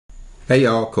Hey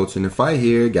y'all, Coach in the Fight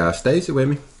here. Guys, Stacy with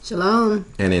me. Shalom.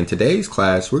 And in today's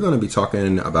class, we're going to be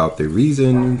talking about the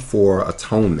reason for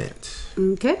atonement.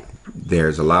 Okay.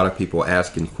 There's a lot of people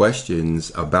asking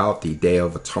questions about the Day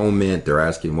of Atonement. They're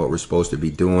asking what we're supposed to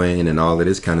be doing and all of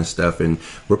this kind of stuff. And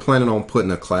we're planning on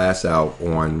putting a class out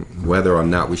on whether or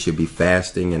not we should be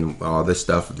fasting and all this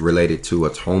stuff related to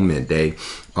Atonement Day.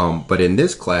 But in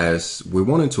this class, we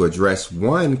wanted to address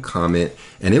one comment,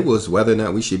 and it was whether or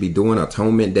not we should be doing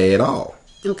Atonement Day at all.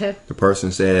 Okay. The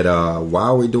person said, why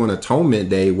are we doing Atonement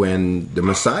Day when the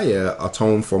Messiah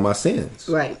atoned for my sins?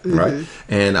 Right. Mm-hmm. Right.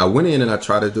 And I went in and I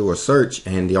tried to do a search,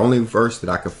 and the only verse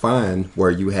that I could find where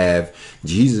you have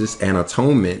Jesus and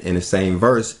atonement in the same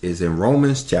verse is in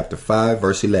Romans chapter 5,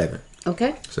 verse 11.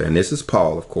 Okay. So, and this is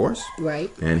Paul, of course.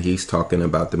 Right. And he's talking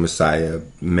about the Messiah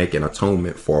making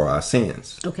atonement for our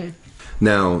sins. Okay.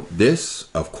 Now, this,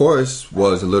 of course,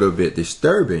 was a little bit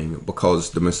disturbing because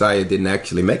the Messiah didn't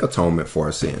actually make atonement for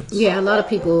our sins. Yeah, a lot of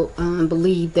people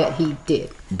believe that he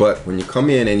did. But when you come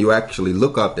in and you actually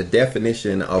look up the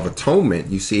definition of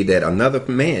atonement, you see that another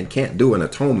man can't do an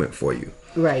atonement for you.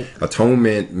 Right.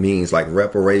 Atonement means like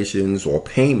reparations or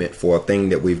payment for a thing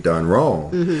that we've done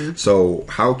wrong. Mm-hmm. So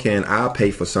how can I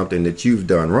pay for something that you've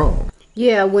done wrong?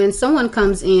 Yeah, when someone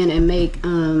comes in and make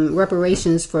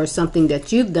reparations for something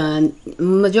that you've done,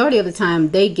 majority of the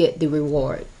time they get the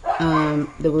reward. The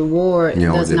reward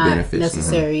does not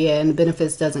necessarily, mm-hmm. yeah, and the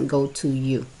benefits doesn't go to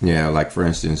you. Yeah, like for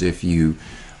instance, if you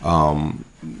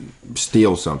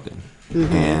steal something,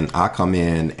 mm-hmm. and I come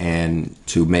in and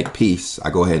to make peace, I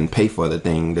go ahead and pay for the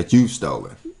thing that you've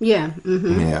stolen. Yeah.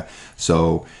 Mm-hmm. Yeah.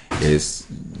 So it's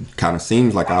kind of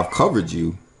seems like I've covered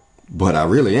you, but I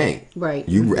really ain't. Right.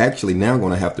 You actually now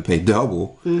going to have to pay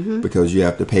double mm-hmm. because you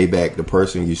have to pay back the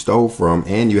person you stole from,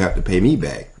 and you have to pay me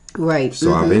back. Right. So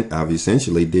mm-hmm. I've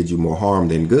essentially did you more harm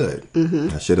than good.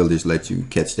 Mm-hmm. I should have just let you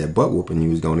catch that butt whooping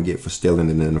you was going to get for stealing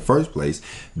it in the first place.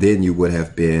 Then you would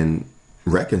have been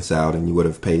reconciled and you would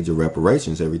have paid your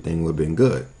reparations. Everything would have been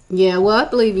good. Yeah. Well, I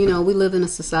believe, we live in a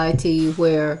society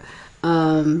where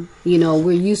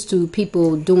we're used to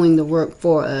people doing the work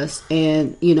for us,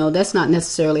 and that's not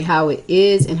necessarily how it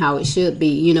is and how it should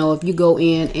be. If you go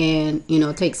in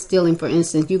and take stealing for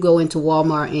instance, you go into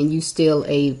Walmart and you steal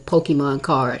a Pokemon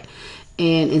card,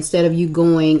 and instead of you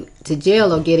going to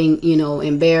jail or getting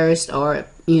embarrassed or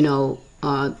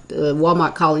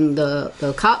Walmart calling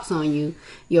the cops on you,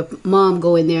 your mom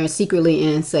go in there secretly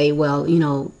and say, well,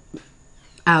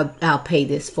 I'll pay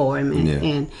this for him,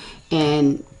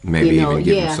 and maybe even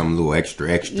give them some little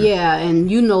extra. Yeah,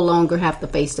 and you no longer have to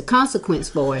face the consequence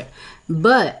for it.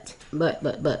 But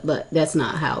that's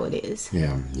not how it is.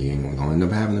 Yeah, you ain't gonna end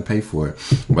up having to pay for it.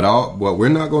 But we're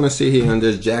not gonna sit here and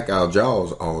just jack our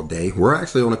jaws all day. We're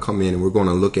actually gonna come in and we're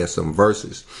gonna look at some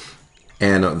verses.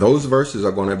 And those verses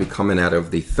are going to be coming out of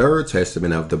the Third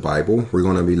Testament of the Bible. We're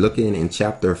going to be looking in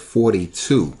chapter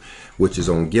 42, which is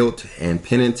on guilt and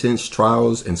penitence,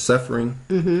 trials and suffering.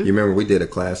 Mm-hmm. You remember we did a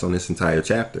class on this entire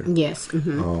chapter. Yes.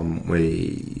 Mm-hmm.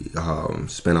 We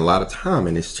spent a lot of time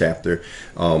in this chapter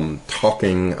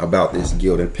talking about this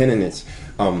guilt and penitence.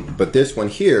 But this one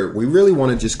here, we really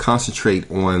want to just concentrate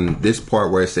on this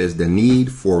part where it says the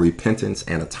need for repentance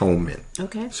and atonement.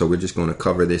 Okay. So we're just going to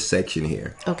cover this section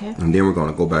here. Okay. And then we're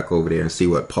going to go back over there and see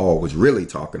what Paul was really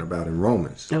talking about in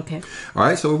Romans. Okay. All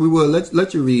right. So if we will,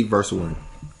 let you read verse 1.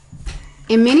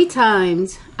 And many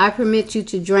times I permit you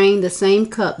to drain the same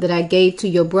cup that I gave to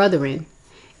your brethren.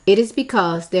 It is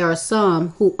because there are some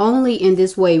who only in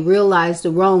this way realize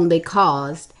the wrong they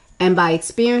caused, and by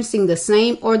experiencing the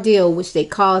same ordeal which they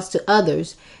caused to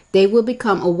others, they will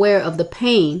become aware of the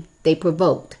pain they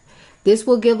provoked. This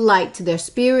will give light to their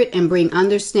spirit and bring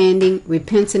understanding,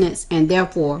 repentance, and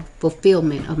therefore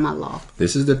fulfillment of my law.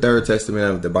 This is the Third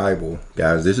Testament of the Bible,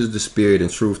 guys. This is the spirit and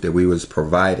truth that we was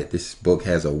provided. This book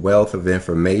has a wealth of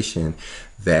information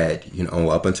that,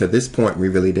 up until this point, we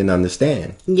really didn't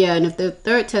understand. Yeah, and if the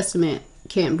Third Testament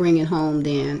can't bring it home,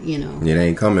 then it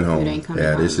ain't coming home.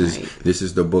 This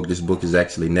is the book. This book is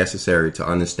actually necessary to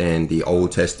understand the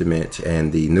Old Testament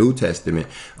and the New Testament.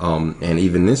 And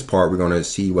even this part, we're going to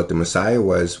see what the Messiah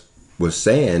was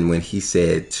saying when he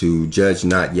said to judge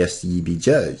not, lest ye be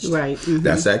judged. Right. Mm-hmm.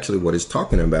 That's actually what it's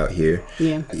talking about here.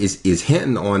 Yeah. It's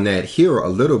hinting on that here a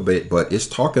little bit, but it's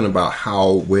talking about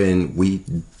how when we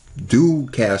do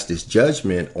cast this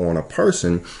judgment on a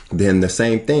person, then the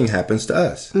same thing happens to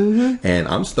us. Mm-hmm. And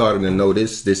I'm starting to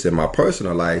notice this in my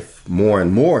personal life more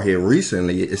and more here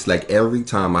recently. It's like every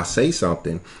time I say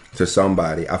something to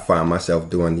somebody, I find myself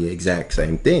doing the exact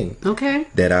same thing. Okay.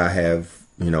 That I have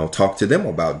talk to them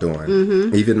about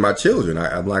doing. Even my children,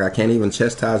 I'm like, I can't even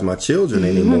chastise my children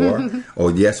anymore.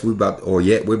 or yet we're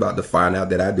about to find out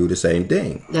that I do the same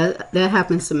thing. That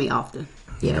happens to me often.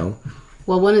 Yeah.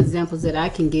 Well, one of the examples that I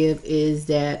can give is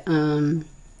that,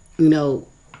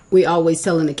 we always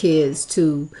telling the kids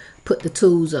to put the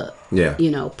tools up. Yeah.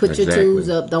 Put your tools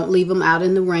up. Don't leave them out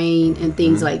in the rain and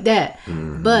things like that.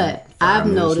 But I've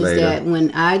noticed that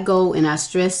when I go and I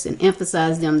stress and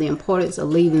emphasize them the importance of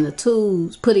leaving the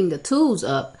tools, putting the tools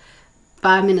up,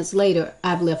 5 minutes later,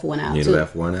 I've left one out. You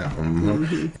left one out.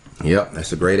 Yep,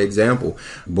 that's a great example.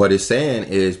 What it's saying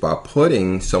is by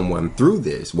putting someone through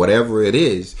this, whatever it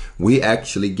is, we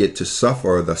actually get to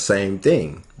suffer the same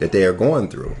thing that they are going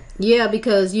through. Yeah,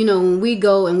 because, when we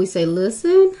go and we say,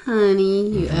 listen, honey,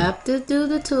 you have to do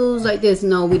the tools like this.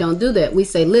 No, we don't do that. We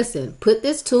say, listen, put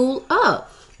this tool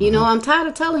up. I'm tired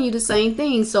of telling you the same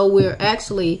thing. So we're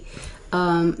actually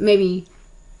maybe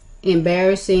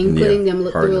embarrassing, putting them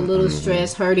through a little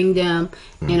stress, hurting them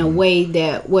in a way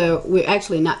that where we're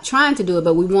actually not trying to do it,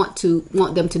 but we want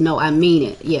them to know I mean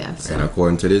it. Yeah. So. And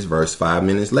according to this verse, 5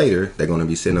 minutes later, they're going to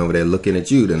be sitting over there looking at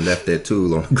you and left that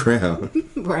tool on the ground.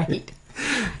 Right.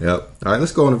 Yep. All right,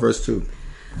 let's go on to verse 2.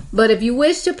 But if you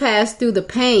wish to pass through the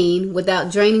pain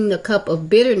without draining the cup of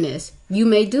bitterness, you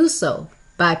may do so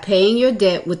by paying your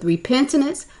debt with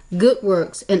repentance, good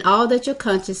works, and all that your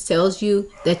conscience tells you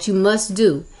that you must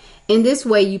do. In this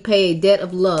way, you pay a debt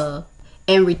of love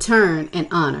and return and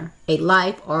honor, a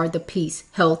life or the peace,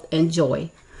 health, and joy,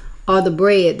 or the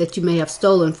bread that you may have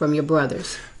stolen from your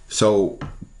brothers. So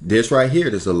this right here,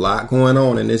 there's a lot going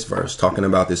on in this verse, talking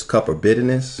about this cup of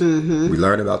bitterness. We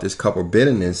learn about this cup of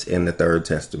bitterness in the Third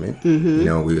Testament.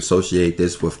 We associate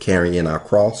this with carrying our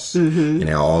cross.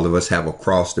 All of us have a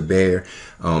cross to bear.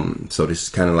 So this is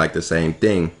kind of like the same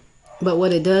thing. But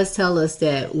what it does tell us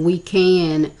that we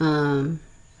can,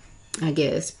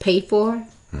 pay for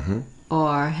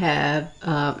or have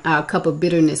our cup of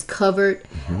bitterness covered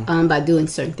by doing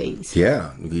certain things.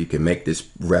 Yeah, you can make this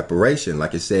reparation,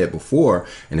 like I said before,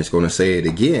 and it's going to say it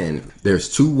again.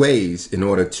 There's 2 ways in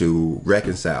order to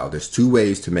reconcile. There's 2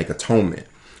 ways to make atonement.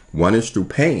 One is through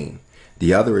pain.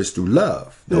 The other is through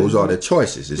love. Those are the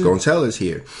choices. It's going to tell us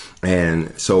here.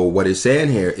 And so what it's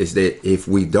saying here is that if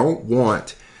we don't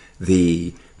want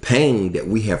the pain that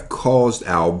we have caused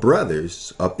our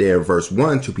brothers up there in verse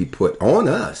 1 to be put on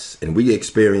us, and we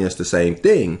experience the same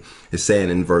thing, it's saying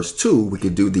in verse 2 we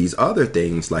could do these other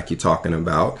things like you're talking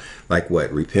about, like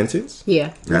what, repentance?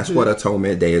 Yeah. That's what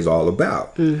Atonement Day is all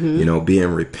about. Being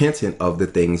repentant of the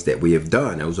things that we have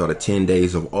done. Those are the 10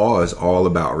 days of awe, is all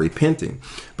about repenting.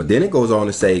 But then it goes on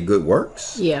to say good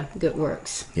works. Yeah, good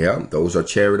works. Yeah, those are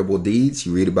charitable deeds.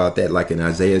 You read about that like in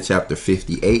Isaiah chapter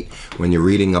 58 when you're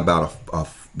reading about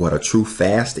what a true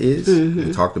fast is.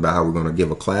 We talked about how we're going to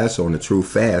give a class on the true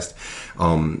fast,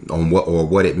 on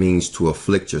what it means to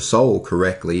afflict your soul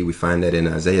correctly. We find that in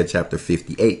Isaiah chapter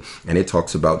 58, and it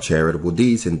talks about charitable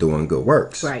deeds and doing good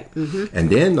works. Right. And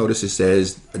then notice it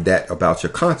says that about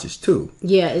your conscience too.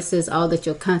 Yeah, it says all that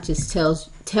your conscience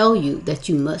tell you that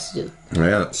you must do.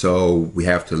 Yeah, so we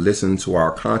have to listen to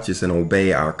our conscience and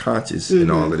obey our conscience, and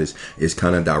all of this is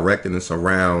kind of directing us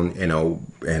around,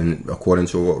 and according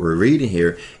to what we're reading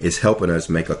here, it's helping us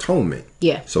make atonement.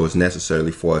 Yeah. So it's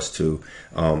necessarily for us to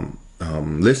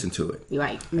listen to it.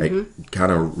 Right. It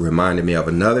kind of reminded me of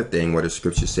another thing where the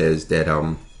scripture says that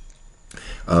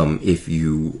if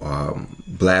you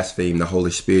blaspheme the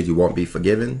Holy Spirit, you won't be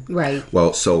forgiven. Right.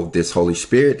 Well, so this Holy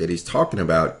Spirit that he's talking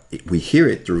about, we hear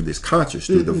it through this conscience,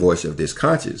 through the voice of this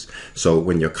conscience. So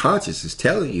when your conscience is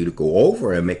telling you to go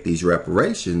over and make these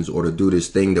reparations or to do this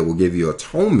thing that will give you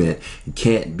atonement, you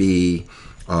can't be,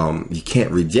 you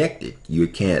can't reject it. You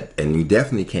can't, and you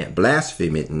definitely can't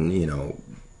blaspheme it. And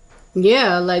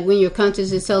yeah, like when your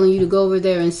conscience is telling you to go over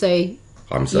there and say,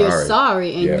 I'm sorry. You're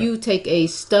sorry, and you take a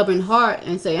stubborn heart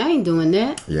and say, I ain't doing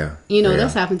that. Yeah.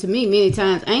 That's happened to me many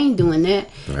times. I ain't doing that.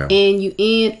 Yeah. And you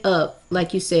end up,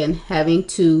 like you said, having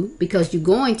to, because you're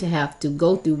going to have to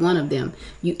go through one of them.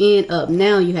 You end up,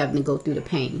 now you having to go through the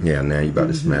pain. Yeah, now you're about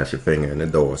to smash your finger in the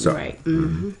door. So, right.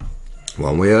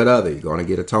 One way or the other, you're going to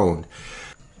get atoned.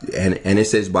 And it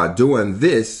says by doing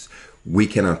this, we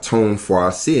can atone for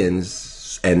our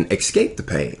sins and escape the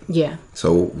pain. Yeah.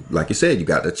 So, like you said, you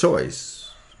got the choice.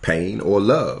 Pain or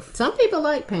love. Some people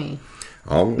like pain.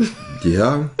 Oh,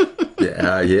 yeah.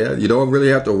 Yeah. You don't really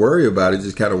have to worry about it.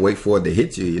 Just kind of wait for it to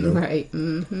hit you, Right.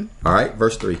 All right,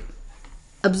 verse 3.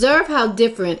 Observe how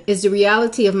different is the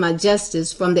reality of my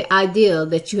justice from the ideal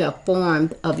that you have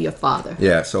formed of your father.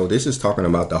 Yeah, so this is talking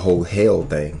about the whole hell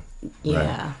thing.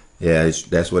 Yeah. Right? Yeah,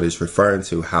 that's what it's referring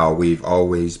to, how we've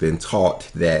always been taught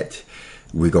that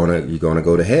you're gonna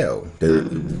go to hell.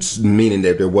 Meaning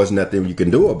that there was nothing you can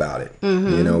do about it.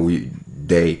 You know,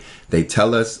 they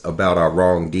tell us about our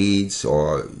wrong deeds,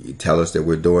 or tell us that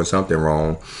we're doing something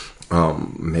wrong.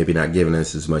 Maybe not giving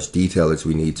us as much detail as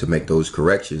we need to make those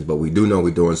corrections, but we do know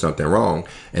we're doing something wrong.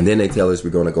 And then they tell us we're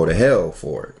going to go to hell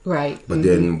for it. Right. But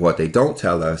then what they don't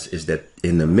tell us is that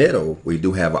in the middle, we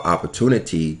do have an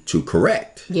opportunity to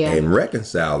correct and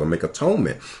reconcile and make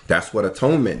atonement. That's what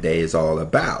Atonement Day is all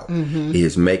about,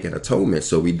 is making atonement.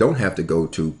 So we don't have to go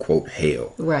to, quote,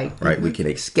 hell. Right. Right. We can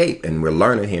escape. And we're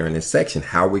learning here in this section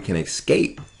how we can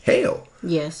escape hell.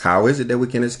 Yes. How is it that we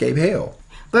can escape hell?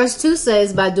 Verse 2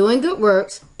 says, by doing good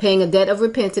works, paying a debt of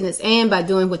repentance, and by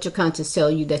doing what your conscience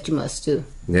tells you that you must do.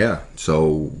 Yeah.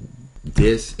 So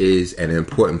this is an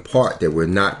important part that we're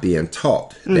not being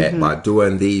taught, that by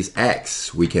doing these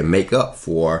acts, we can make up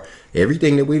for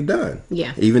everything that we've done.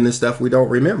 Yeah. Even the stuff we don't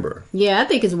remember. Yeah, I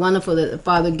think it's wonderful that the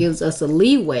Father gives us a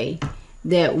leeway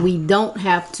that we don't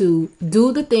have to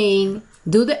do the thing,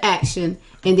 do the action,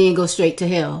 and then go straight to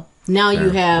hell. Now you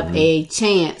have a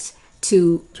chance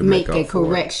to make a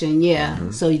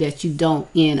correction, so that you don't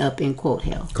end up in, quote,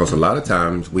 hell. Because a lot of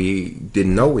times we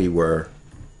didn't know we were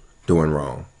doing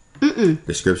wrong.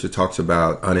 The scripture talks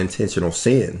about unintentional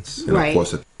sins. And of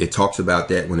course, it talks about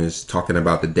that when it's talking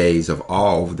about the days of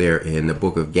awe there in the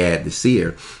book of Gad the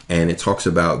seer. And it talks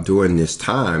about during this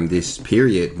time, this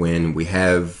period when we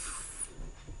have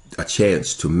a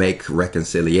chance to make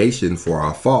reconciliation for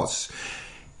our faults.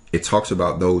 It talks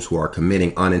about those who are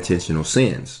committing unintentional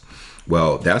sins.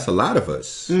 Well, that's a lot of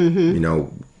us. You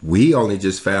know, we only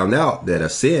just found out that a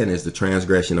sin is the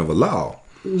transgression of a law.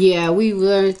 Yeah, we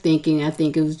were thinking, I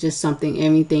think it was just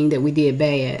anything that we did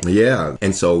bad. Yeah,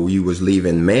 and so you was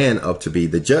leaving man up to be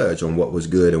the judge on what was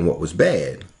good and what was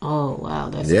bad. Oh, wow,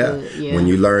 that's good. Yeah. When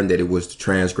you learned that it was the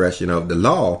transgression of the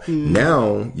law,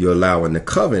 now you're allowing the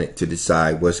covenant to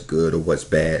decide what's good or what's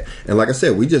bad. And like I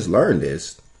said, we just learned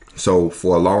this. So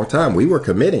for a long time, we were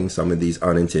committing some of these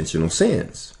unintentional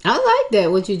sins. I like that,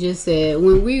 what you just said.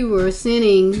 When we were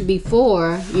sinning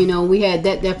before, you know, we had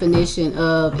that definition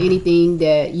of anything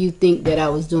that you think that I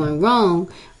was doing wrong.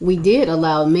 We did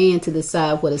allow man to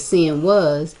decide what a sin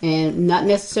was, and not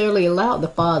necessarily allowed the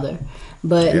Father.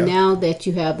 But now that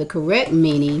you have the correct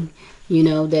meaning, you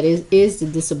know, that is the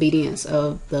disobedience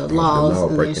of the laws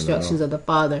and the instructions of the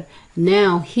Father.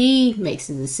 Now he makes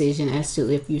a decision as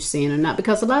to if you sin or not.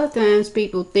 Because a lot of times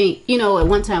people think, you know, at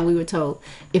one time we were told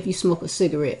if you smoke a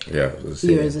cigarette, it's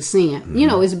a sin. You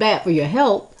know, it's bad for your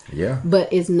health. Yeah.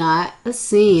 But it's not a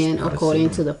sin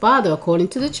according to the Father. According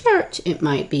to the church, it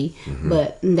might be.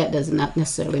 But that does not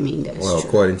necessarily mean that it's true.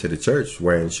 According to the church,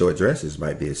 wearing short dresses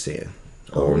might be a sin.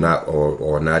 Or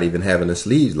not even having the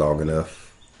sleeves long enough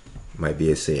might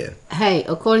be a sin. Hey,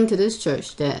 according to this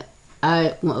church that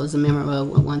I was a member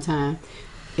of at one time,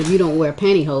 if you don't wear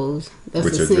pantyhose, that's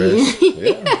a sin.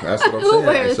 Yeah, that's what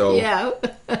I'm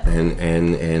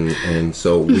saying. And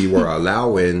so we were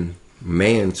allowing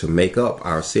man to make up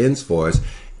our sins for us,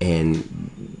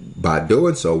 and by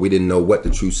doing so, we didn't know what the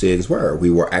true sins were. We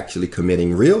were actually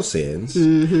committing real sins,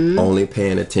 only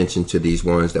paying attention to these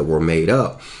ones that were made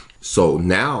up. So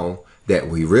now that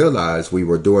we realized we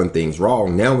were doing things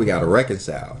wrong, now we got to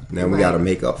reconcile. Now we got to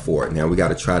make up for it. Now we got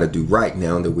to try to do right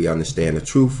now that we understand the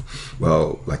truth.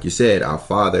 Well, like you said, our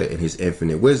Father in his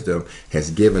infinite wisdom has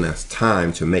given us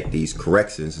time to make these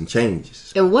corrections and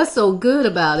changes. And what's so good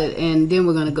about it, and then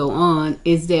we're going to go on,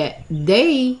 is that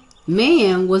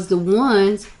man was the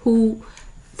ones who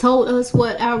told us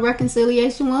what our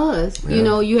reconciliation was. You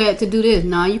know, you had to do this.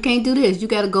 No, you can't do this. You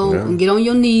got to go and get on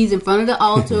your knees in front of the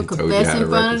altar, confess in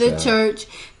front of the church,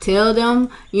 tell them,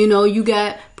 you know, you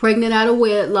got pregnant out of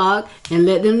wedlock, and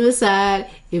let them decide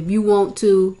if you want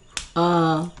to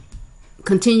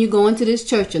continue going to this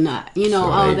church or not. You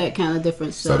know, all that kind of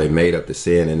different stuff. So they made up the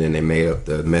sin, and then they made up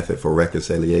the method for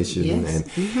reconciliation.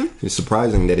 Yes. And it's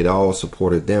surprising that it all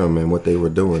supported them and what they were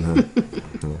doing, huh?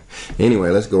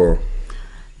 Anyway, let's go on.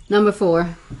 Number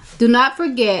 4, do not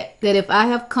forget that if I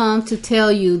have come to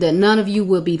tell you that none of you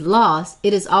will be lost,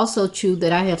 it is also true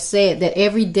that I have said that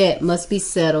every debt must be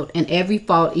settled and every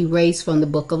fault erased from the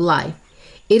book of life.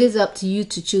 It is up to you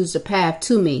to choose the path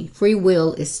to me. Free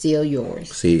will is still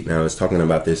yours. See, now it's talking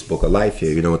about this book of life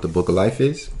here. You know what the book of life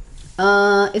is?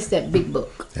 It's that big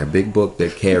book. That big book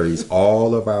that carries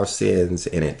all of our sins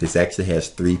in it. This actually has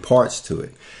 3 parts to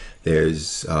it.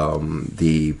 There's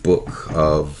the book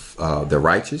of the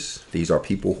righteous. These are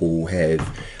people who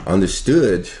have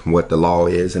understood what the law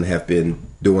is and have been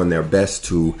doing their best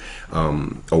to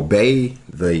obey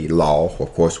the law,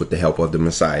 of course, with the help of the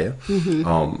Messiah.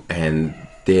 And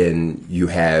then you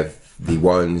have the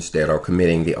ones that are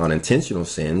committing the unintentional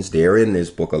sins. They're in this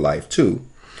book of life too.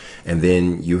 And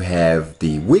then you have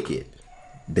the wicked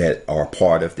that are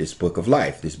part of this book of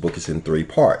life. This book is in 3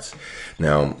 parts.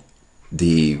 Now,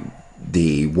 the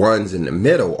ones in the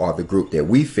middle are the group that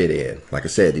we fit in. Like I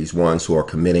said, these ones who are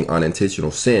committing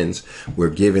unintentional sins, we're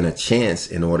given a chance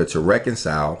in order to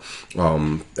reconcile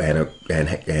and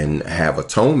have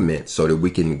atonement so that we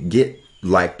can get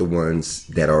like the ones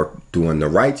that are doing the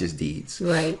righteous deeds.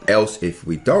 Right. Else, if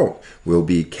we don't, we'll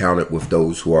be counted with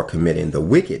those who are committing the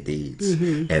wicked deeds.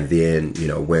 And then,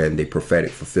 when the prophetic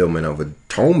fulfillment of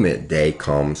atonement day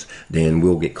comes, then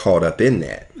we'll get caught up in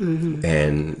that.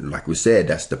 And like we said,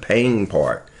 that's the pain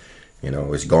part.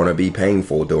 It's going to be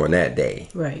painful during that day.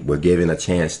 Right. We're given a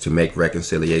chance to make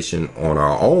reconciliation on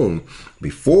our own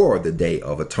before the day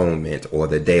of atonement, or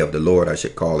the day of the Lord, I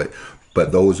should call it.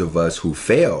 But those of us who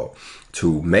fail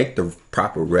to make the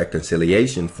proper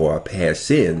reconciliation for our past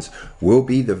sins will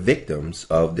be the victims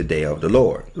of the day of the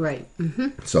Lord. Right.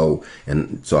 So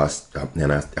I'm saying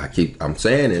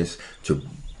this to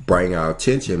bring our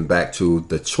attention back to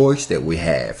the choice that we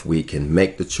have. We can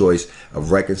make the choice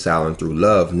of reconciling through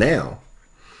love now,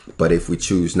 but if we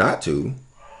choose not to,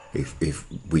 if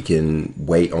we can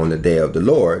wait on the day of the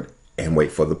Lord and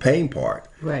wait for the pain part.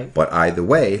 Right. But either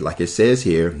way, like it says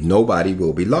here, nobody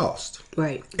will be lost.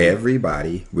 Right.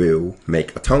 Everybody will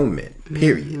make atonement,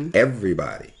 period.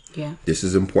 Everybody. Yeah. This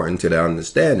is important to the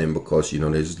understanding because,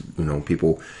 there's,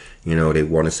 people, they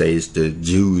want to say it's the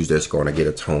Jews that's going to get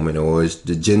atonement, or it's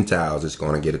the Gentiles that's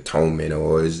going to get atonement,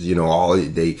 or it's,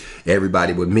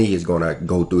 everybody with me is going to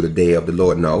go through the day of the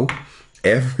Lord. No,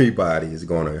 everybody is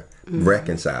going to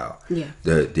reconcile. Yeah.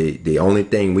 The only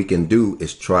thing we can do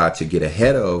is try to get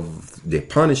ahead of the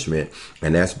punishment,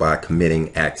 and that's by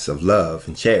committing acts of love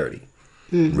and charity,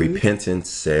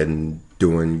 repentance, and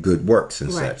doing good works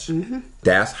and such.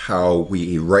 That's how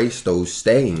we erase those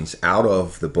stains out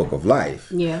of the book of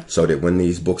life. Yeah. So that when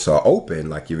these books are open,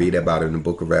 like you read about in the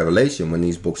book of Revelation, when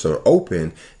these books are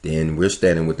open, then we're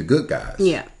standing with the good guys.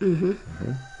 Yeah.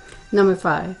 Number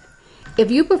 5. If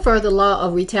you prefer the law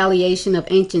of retaliation of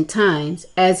ancient times,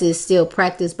 as is still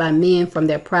practiced by men from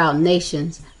their proud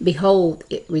nations, behold,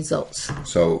 it results.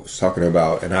 So it's talking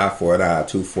about an eye for an eye,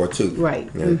 tooth for a tooth. Right.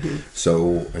 Yeah.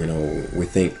 So, we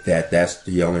think that that's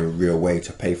the only real way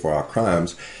to pay for our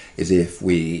crimes is if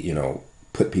we,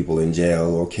 put people in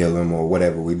jail or kill them or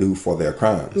whatever we do for their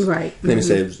crimes. Right. Then it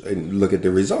says, look at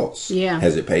the results. Yeah.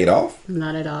 Has it paid off?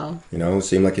 Not at all. It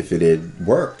seemed like if it had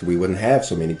worked, we wouldn't have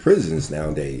so many prisons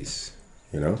nowadays.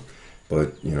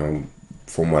 But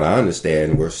from what I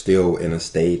understand, we're still in a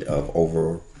state of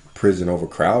prison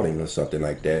overcrowding or something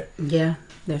like that. Yeah,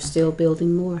 they're still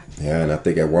building more. Yeah, and I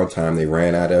think at one time they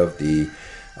ran out of the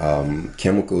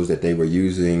chemicals that they were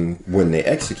using when they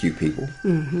execute people.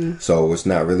 So it's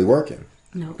not really working.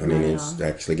 No, it's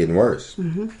actually getting worse.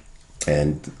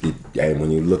 And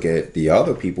when you look at the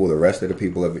other people, the rest of the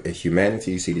people of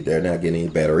humanity, you see that they're not getting any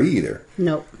better either.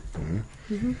 Nope.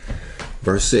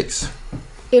 Verse 6.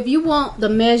 If you want the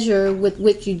measure with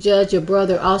which you judge your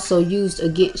brother also used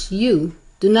against you,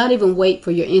 do not even wait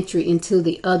for your entry into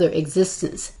the other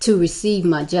existence to receive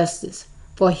my justice.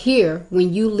 For here,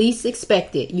 when you least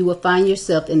expect it, you will find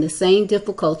yourself in the same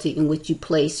difficulty in which you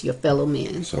place your fellow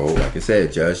men. So, like I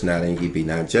said, judge not and ye be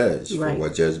not judged. Right. For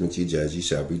what judgment you judge, you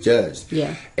shall be judged.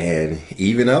 Yeah. And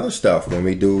even other stuff, when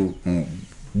we do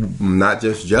not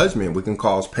just judgment, we can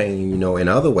cause pain, in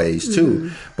other ways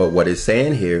too. But what it's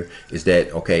saying here is that,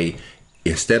 okay,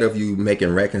 instead of you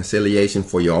making reconciliation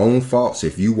for your own faults,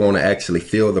 if you want to actually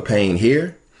feel the pain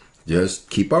here, just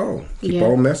keep on. Keep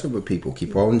on messing with people.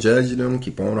 Keep on judging them.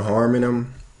 Keep on harming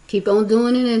them. Keep on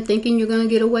doing it and thinking you're going to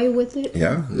get away with it.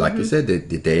 Yeah, like you said,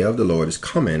 the day of the Lord is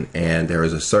coming, and there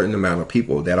is a certain amount of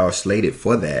people that are slated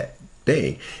for that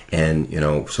day. And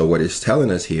so what it's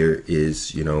telling us here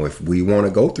is, if we want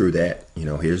to go through that,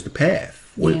 here's the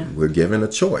path. We're given a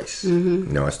choice.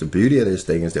 It's the beauty of this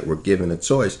thing is that we're given a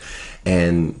choice.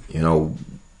 And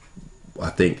I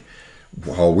think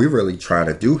all we're really trying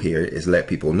to do here is let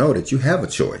people know that you have a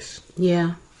choice.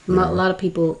 Yeah. A lot of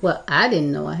people, I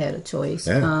didn't know I had a choice.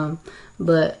 Yeah.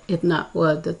 But if not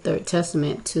for the Third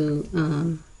Testament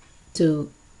to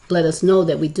let us know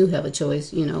that we do have a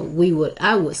choice,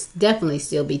 I would definitely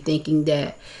still be thinking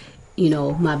that,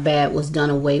 my bad was done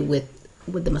away with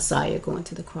the Messiah going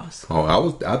to the cross.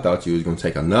 Oh, I thought you was going to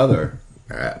take another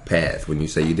path. When you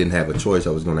say you didn't have a choice, I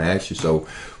was going to ask you, so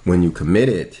when you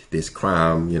committed this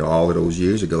crime, all of those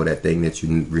years ago, that thing that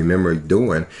you remember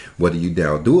doing, what do you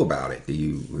now do about it? Do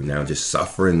you now just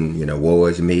suffer and, woe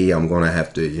is me, I'm going to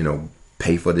have to,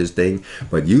 pay for this thing.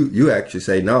 But you actually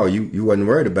say no, you wasn't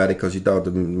worried about it because you thought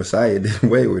the Messiah did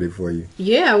away with it for you.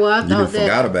 Yeah, well, I thought you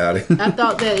forgot about it. I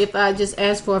thought that if I just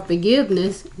asked for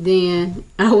forgiveness, then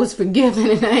I was forgiven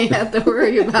and I ain't have to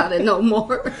worry about it no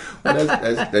more. Well,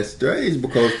 that's strange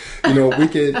because we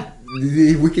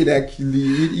could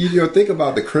actually think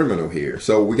about the criminal here.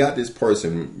 So we got this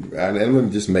person, and let me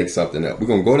just make something up. We're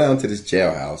gonna go down to this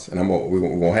jailhouse, and we're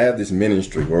gonna have this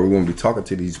ministry where we're gonna be talking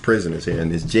to these prisoners here in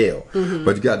this jail. Mm-hmm.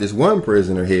 But you got this one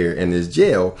prisoner here in this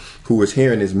jail who was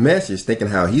hearing this message, thinking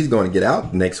how he's going to get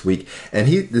out next week, and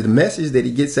the message that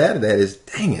he gets out of that is,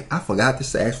 "Dang it, I forgot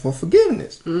to ask for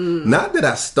forgiveness. Not that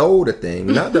I stole the thing,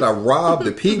 not that I robbed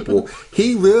the people."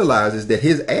 He realizes that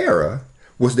his error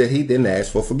was that he didn't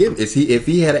ask for forgiveness. If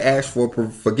he had asked for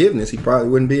forgiveness, he probably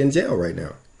wouldn't be in jail right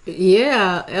now.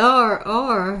 Yeah,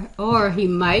 or he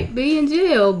might be in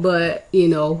jail, but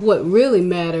what really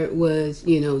mattered was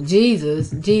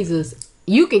Jesus.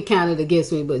 You can count it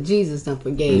against me, but Jesus done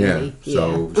forgave me.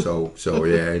 So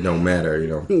it don't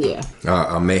matter, Yeah.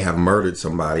 I may have murdered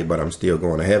somebody, but I'm still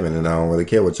going to heaven, and I don't really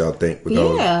care what y'all think.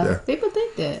 Because, people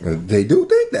think that. They do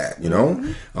think that,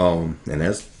 Mm-hmm. And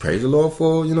that's, praise the Lord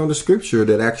for, the scripture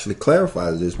that actually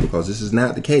clarifies this, because this is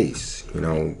not the case.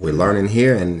 We're learning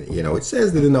here, and, it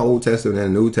says that in the Old Testament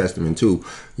and the New Testament too.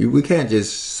 We can't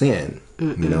just sin.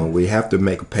 Mm-mm. We have to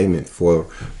make a payment for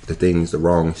the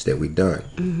wrongs that we've done.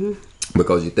 Mm-hmm.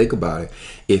 Because you think about it,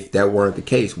 if that weren't the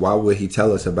case, why would he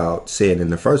tell us about sin in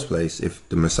the first place? If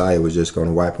the Messiah was just going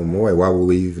to wipe them away, why would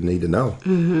we even need to know?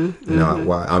 Mm-hmm.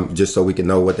 Why? Just so we can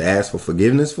know what to ask for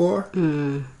forgiveness for,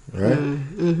 right?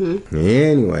 Mm-hmm.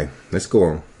 Anyway, let's go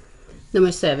on.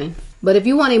 Number 7. But if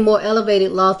you want a more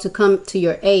elevated law to come to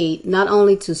your aid, not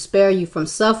only to spare you from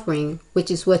suffering, which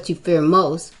is what you fear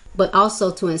most, but also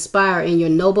to inspire in your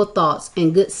noble thoughts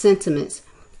and good sentiments,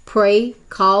 pray,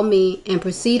 call me, and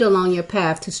proceed along your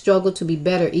path to struggle to be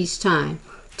better each time,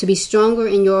 to be stronger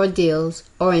in your ordeals,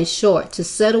 or in short, to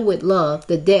settle with love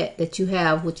the debt that you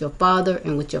have with your Father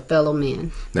and with your fellow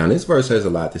men. Now, this verse has a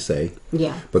lot to say.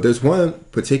 Yeah. But there's one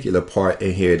particular part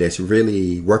in here that's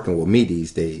really working with me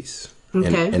these days.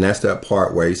 Okay. And that's that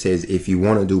part where he says, if you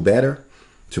want to do better,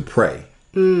 to pray.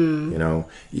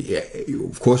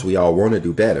 Of course, we all want to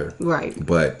do better. Right.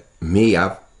 But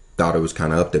I thought it was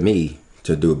kind of up to me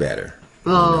to do better.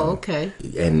 Okay.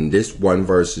 And this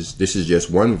is just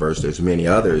one verse. There's many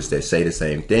others that say the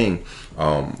same thing.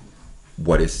 I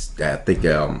think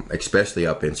especially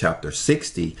up in chapter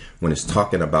 60, when it's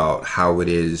talking about how it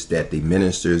is that the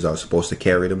ministers are supposed to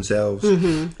carry themselves,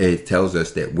 it tells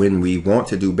us that when we want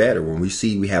to do better, when we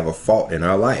see we have a fault in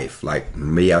our life, like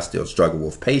me, I still struggle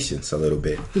with patience a little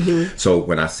bit. So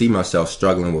when I see myself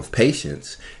struggling with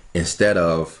patience, instead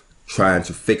of trying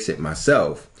to fix it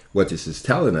myself, what this is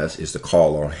telling us is to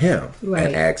call on him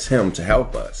and ask him to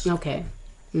help us. Okay.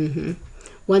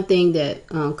 One thing that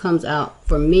comes out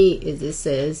for me is it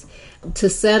says to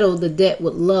settle the debt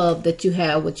with love that you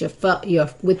have with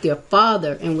your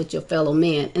Father and with your fellow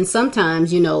men. And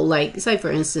sometimes, like say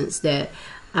for instance that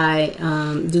I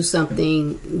do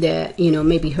something that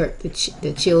maybe hurt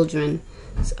the children's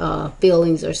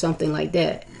feelings or something like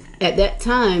that. At that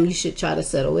time, you should try to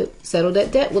settle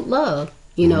that debt with love.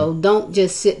 Don't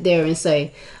just sit there and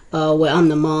say, well, I'm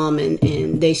the mom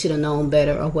and they should have known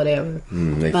better or whatever.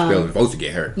 They feel supposed to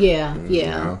get hurt. Yeah.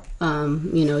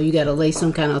 You got to lay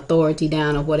some kind of authority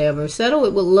down or whatever. Settle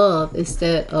it with love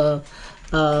instead of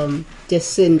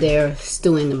just sitting there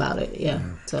stewing about it. Yeah.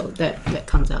 So that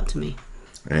comes out to me.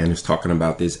 And it's talking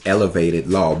about this elevated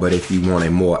law. But if you want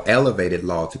a more elevated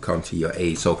law to come to your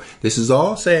aid. So this is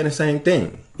all saying the same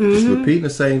thing. Just repeating the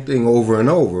same thing over and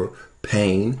over.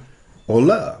 Pain or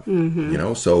love.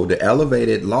 So the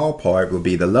elevated law part will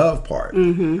be the love part.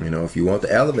 If you want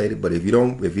the elevated, but if you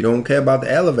don't care about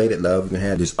the elevated love, you can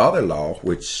have this other law,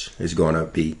 which is going to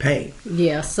be pain.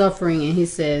 Yeah, suffering. And he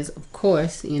says, of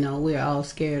course, we're all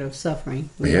scared of suffering.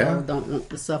 We all don't want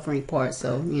the suffering part.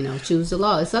 So, choose the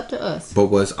law. It's up to us. But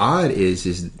what's odd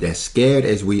is as scared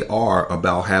as we are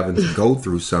about having to go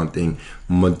through something,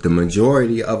 the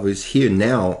majority of us here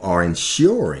now are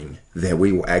ensuring that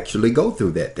we will actually go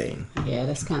through that thing. Yeah,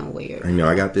 that's kind of weird.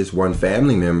 I got this one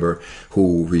family member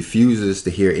who refuses to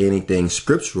hear anything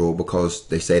scriptural because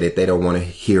they say that they don't want to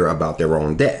hear about their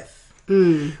own death.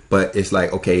 But it's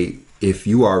like, okay, if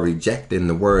you are rejecting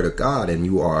the word of God and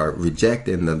you are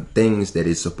rejecting the things that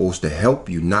is supposed to help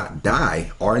you not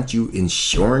die, aren't you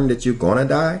ensuring that you're going to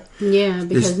die? Yeah,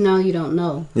 because now you don't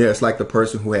know. Yeah, it's like the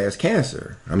person who has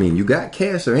cancer. You got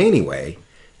cancer anyway.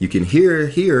 You can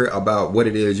hear about what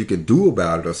it is you can do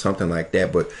about it or something like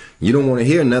that, but you don't want to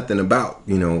hear nothing about,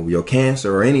 your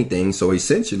cancer or anything. So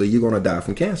essentially, you're going to die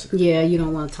from cancer. Yeah, you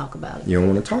don't want to talk about it. You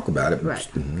don't want to talk about it. Right.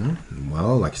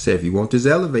 Well, like I said, if you want this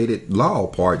elevated law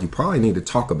part, you probably need to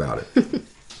talk about it.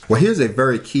 Well, here's a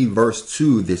very key verse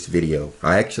to this video.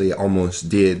 I actually almost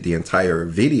did the entire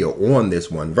video on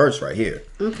this one verse right here.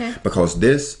 Okay. Because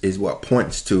this is what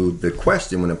points to the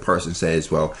question when a person says,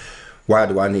 well, why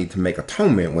do I need to make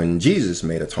atonement when Jesus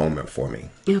made atonement for me?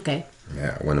 Okay.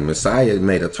 Yeah, when the Messiah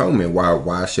made atonement,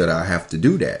 why should I have to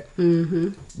do that?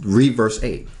 Read verse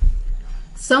 8.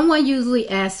 Someone usually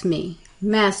asks me,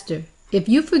 Master, if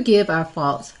you forgive our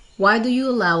faults, why do you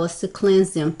allow us to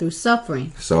cleanse them through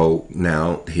suffering? So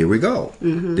now here we go.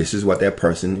 This is what that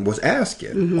person was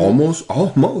asking.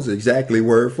 Almost exactly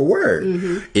word for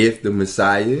word. If the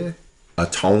Messiah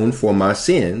atoned for my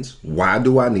sins, why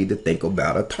do I need to think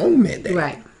about atonement then?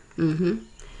 Right.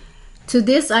 To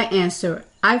this I answer,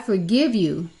 I forgive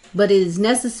you, but it is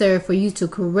necessary for you to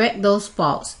correct those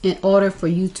faults in order for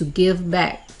you to give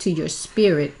back to your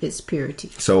spirit its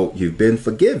purity. So you've been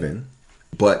forgiven,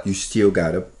 but you still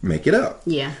got to make it up.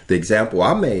 Yeah. The example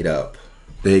I made up,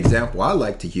 the example I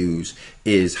like to use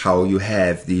is how you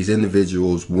have these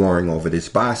individuals warring over this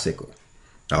bicycle.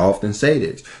 I often say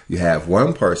this. You have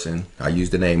one person, I use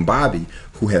the name Bobby,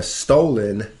 who has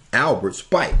stolen Albert's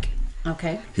bike.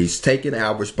 Okay. He's taken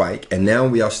Albert's bike, and now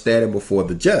we are standing before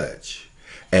the judge.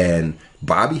 And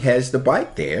Bobby has the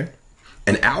bike there,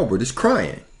 and Albert is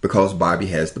crying because Bobby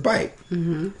has the bike.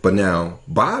 But now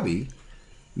Bobby,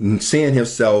 seeing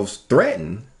himself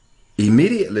threatened,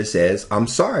 immediately says, I'm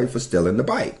sorry for stealing the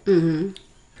bike.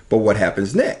 But what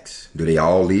happens next? Do they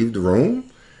all leave the room?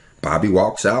 Bobby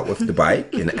walks out with the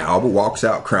bike, and Albert walks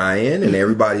out crying, and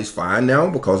everybody's fine now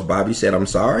because Bobby said, I'm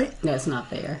sorry? That's not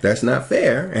fair. That's not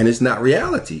fair, and it's not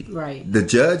reality. Right. The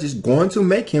judge is going to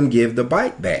make him give the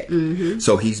bike back.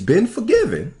 So he's been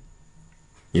forgiven.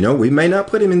 We may not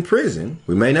put him in prison.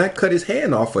 We may not cut his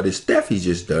hand off for this theft he's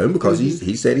just done because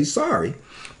he said he's sorry.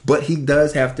 But he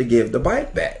does have to give the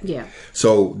bike back. Yeah.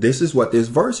 So this is what this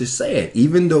verse is saying.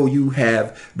 Even though you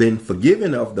have been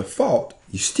forgiven of the fault,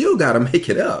 you still got to make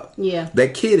it up. Yeah.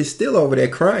 That kid is still over there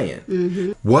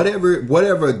crying.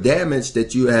 Whatever damage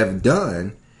that you have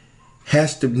done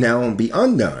has to now be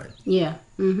undone. Yeah.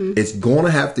 It's going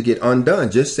to have to get undone.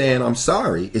 Just saying I'm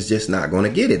sorry is just not going to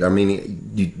get it. I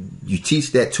mean, you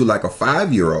teach that to like a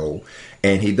 5-year-old,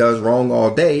 and he does wrong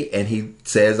all day, and he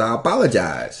says, I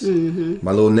apologize.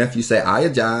 My little nephew said, I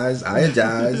adjise.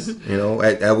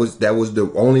 That was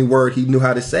the only word he knew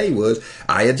how to say was,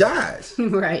 I adjise.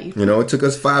 Right. It took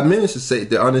us 5 minutes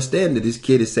to understand that this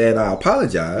kid is saying, I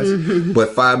apologize.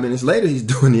 But 5 minutes later, he's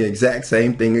doing the exact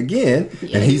same thing again,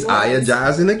 and he's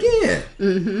I-agizing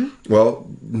again. Well,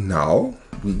 no.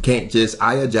 You can't just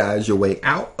I-agize your way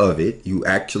out of it. You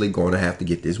actually going to have to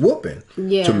get this whooping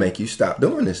to make you stop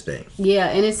doing this thing. Yeah,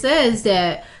 and it says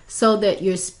that so that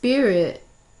your spirit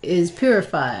is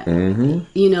purified.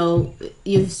 Your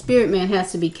spirit man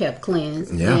has to be kept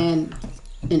cleansed. Yeah. And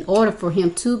in order for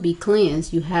him to be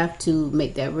cleansed, you have to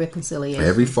make that reconciliation.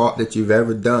 Every fault that you've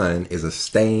ever done is a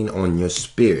stain on your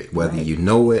spirit, whether you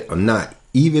know it or not.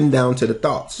 Even down to the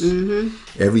thoughts.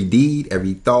 Every deed,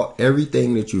 every thought,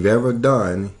 everything that you've ever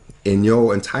done in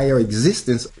your entire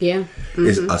existence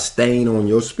is a stain on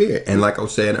your spirit. And like I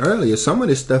was saying earlier, some of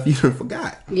this stuff you done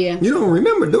forgot. Yeah. You don't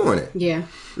remember doing it. Yeah.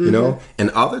 And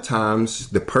other times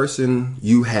the person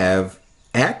you have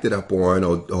acted upon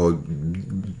or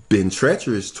been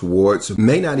treacherous towards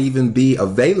may not even be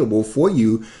available for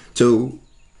you to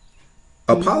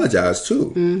apologize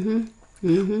to.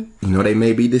 They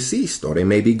may be deceased or they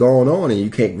may be gone on and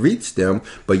you can't reach them,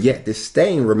 but yet this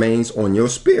stain remains on your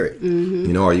spirit.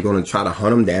 Are you going to try to hunt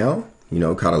them down?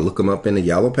 Kind of look them up in the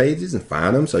yellow pages and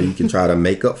find them so you can try to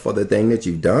make up for the thing that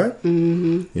you've done.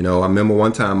 I remember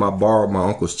one time I borrowed my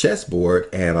uncle's chessboard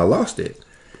and I lost it.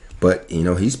 But,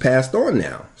 he's passed on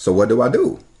now. So what do I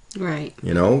do? Right.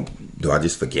 Do I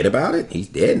just forget about it? He's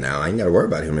dead now. I ain't got to worry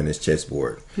about him in his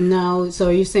chessboard. No. So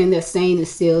you're saying that stain is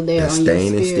still there? That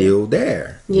stain is still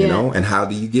there. Yeah. And how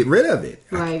do you get rid of it?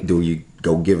 Right. Do you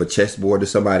go give a chessboard to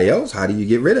somebody else? How do you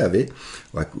get rid of it?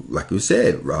 Like you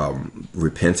said,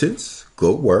 repentance,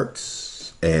 good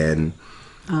works, and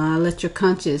let your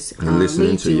conscience and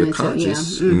listening to your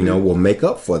conscience, will make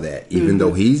up for that. Even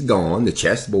though he's gone, the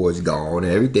chessboard's gone,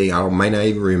 and everything I might not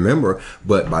even remember.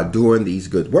 But by doing these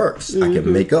good works, I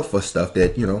can make up for stuff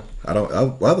that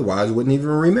I otherwise wouldn't even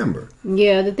remember.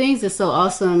 Yeah, the things that's so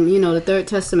awesome. The Third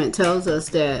Testament tells us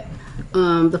that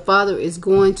the Father is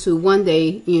going to one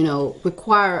day,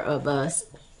 require of us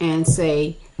and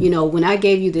say, when I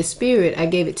gave you the spirit, I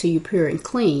gave it to you pure and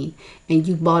clean, and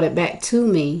you brought it back to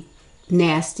me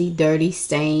nasty, dirty,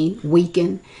 stained,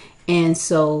 weakened. And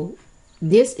so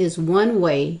this is one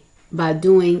way, by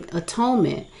doing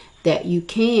atonement, that you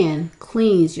can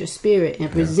cleanse your spirit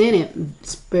and present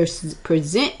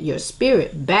your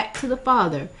spirit back to the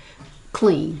Father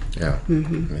clean. Yeah.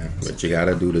 But you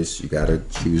gotta do this. You gotta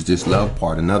choose this love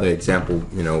part. Another example,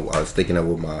 I was thinking of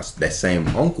with that same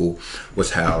uncle,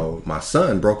 was how my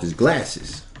son broke his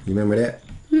glasses. You remember that?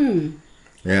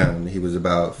 Yeah, he was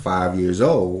about 5 years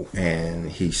old,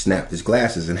 and he snapped his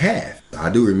glasses in half. I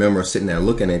do remember sitting there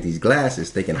looking at these glasses,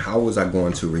 thinking, how was I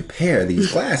going to repair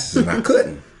these glasses? And I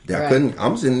couldn't.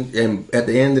 I'm sitting, and at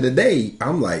the end of the day,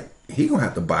 I'm like, he gonna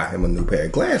have to buy him a new pair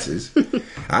of glasses.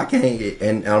 I can't,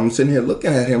 and I'm sitting here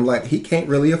looking at him like he can't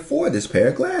really afford this pair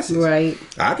of glasses. Right.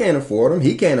 I can't afford them.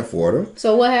 He can't afford them.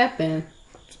 So what happened?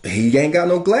 He ain't got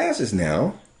no glasses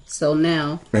now. So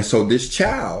now. And so this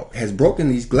child has broken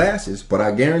these glasses, but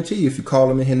I guarantee you, if you call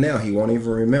him in here now, he won't even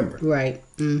remember. Right.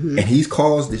 And he's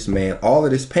caused this man all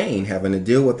of this pain having to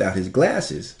deal without his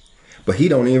glasses, but he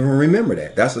don't even remember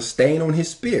that. That's a stain on his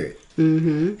spirit.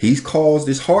 He's caused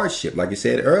this hardship. Like I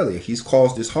said earlier, he's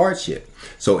caused this hardship.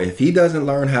 So if he doesn't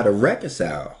learn how to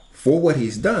reconcile for what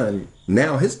he's done,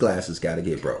 now his glasses got to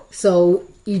get broke. So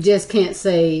you just can't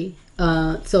say,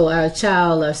 so our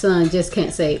son just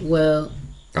can't say, well,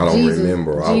 I don't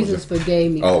remember. Jesus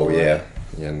forgave me. Oh, for yeah. it.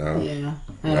 Yeah.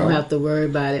 I don't have to worry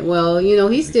about it. Well,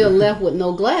 he's still left with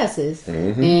no glasses.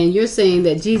 And you're saying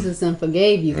that Jesus done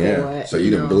forgave you for it. So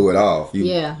you done blew it off. You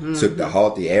Yeah. took the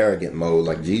haughty, arrogant mode.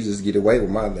 Like, Jesus, get away with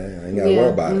my thing. I ain't got to worry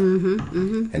about it.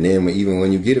 And then even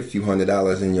when you get a few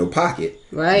 $100 in your pocket,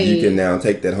 right, you can now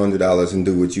take that $100 and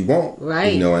do what you want.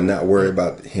 Right. And not worry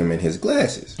about him and his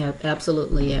glasses.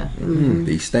 Absolutely, yeah.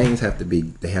 These stains have to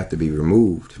be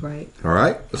removed. Right. All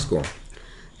right, let's go.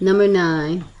 Number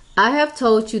 9. I have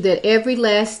told you that every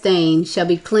last stain shall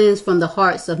be cleansed from the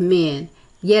hearts of men.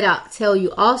 Yet I tell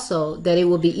you also that it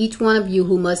will be each one of you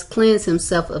who must cleanse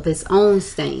himself of his own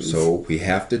stains. So we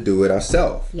have to do it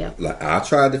ourselves. Yeah. Like, I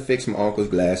tried to fix my uncle's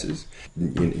glasses.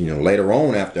 Later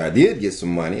on, after I did get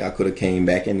some money, I could have came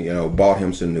back and bought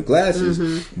him some new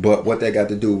glasses. But what that got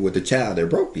to do with the child that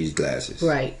broke these glasses?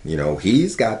 Right.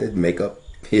 He's got to make up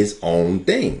his own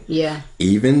thing. Yeah.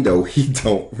 Even though he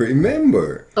don't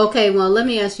remember. Okay, well, let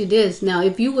me ask you this. Now,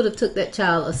 if you would have took that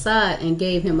child aside and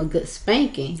gave him a good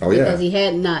spanking, because he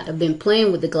had not been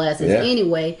playing with the glasses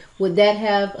anyway, would that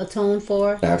have atoned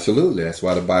for? Absolutely. That's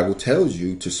why the Bible tells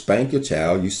you to spank your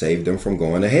child, you save them from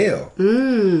going to hell.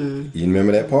 You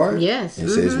remember that part? Yes. It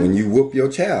says when you whoop your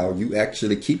child, you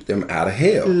actually keep them out of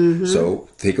hell. So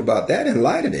think about that in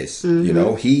light of this.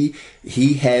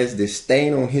 He has this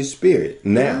stain on his spirit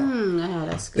now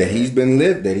That's good.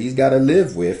 that he's got to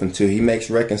live with until he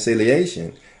makes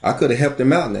reconciliation. I could have helped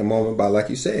him out in that moment by, like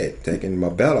you said, taking my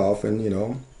belt off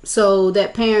and So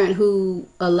that parent who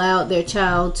allowed their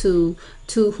child who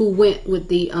went with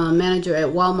the manager at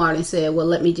Walmart and said, well,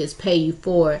 let me just pay you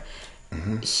for it.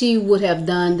 She would have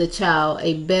done the child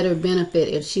a better benefit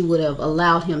if she would have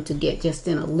allowed him to get just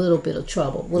in a little bit of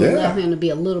trouble. Allow him to be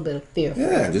a little bit fearful.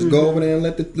 Yeah, just go over there and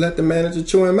let the manager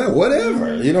chew him out.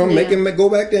 Whatever. Make him go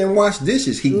back there and wash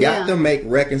dishes. He got to make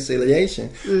reconciliation.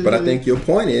 But I think your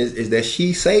point is that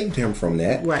she saved him from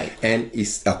that. Right. And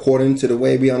it's, according to the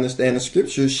way we understand the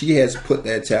scripture, she has put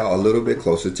that child a little bit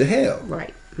closer to hell.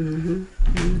 Right.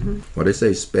 What they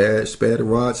say, spare the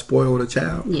rod, spoil the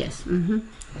child. Yes.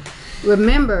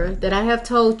 Remember that I have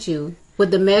told you,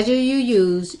 with the measure you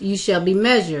use, you shall be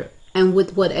measured, and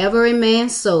with whatever a man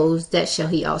sows, that shall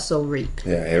he also reap.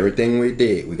 Yeah, everything we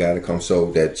did, we got to come.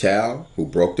 So that child who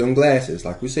broke them glasses,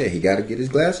 like we said, he got to get his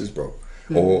glasses broke.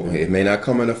 Or it may not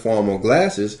come in the form of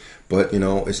glasses, but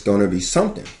it's going to be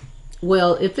something.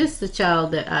 Well, if it's the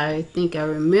child that I think I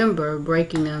remember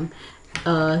breaking them,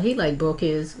 he broke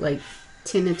his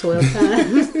 10 and 12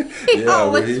 times.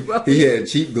 he had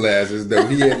cheap glasses though.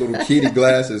 He had little kitty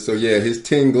glasses. So his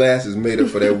 10 glasses made up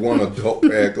for that one adult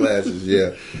pair of glasses.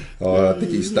 I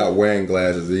think he stopped wearing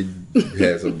glasses. He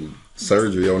had some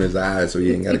surgery on his eyes, so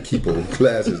he ain't got to keep on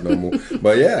glasses no more.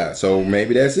 But so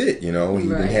maybe that's it. He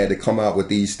had to come out with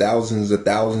these thousands of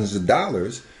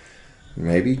dollars.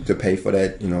 Maybe to pay for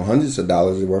that, hundreds of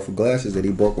dollars worth of glasses that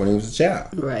he broke when he was a child.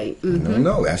 Right.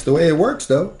 No, that's the way it works,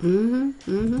 though.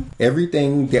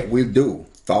 Everything that we do,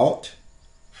 thought,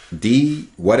 deed,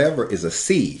 whatever, is a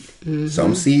seed.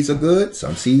 Some seeds are good,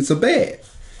 some seeds are bad.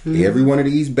 Every one of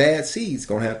these bad seeds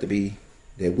gonna have to be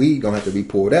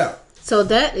pulled out. So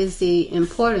that is the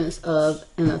importance of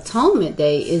an atonement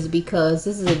day, is because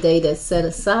this is a day that's set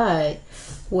aside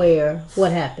where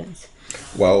what happens?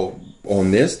 Well,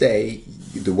 on this day,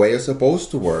 the way it's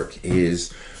supposed to work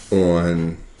is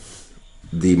on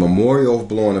the memorial of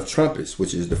blowing of trumpets,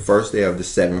 which is the first day of the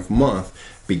 7th month,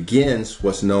 begins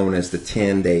what's known as the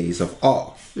 10 days of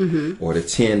awe, or the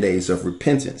 10 days of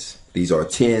repentance. These are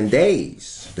 10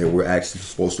 days that we're actually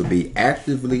supposed to be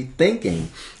actively thinking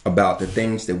about the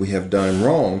things that we have done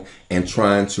wrong and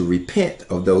trying to repent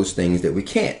of those things that we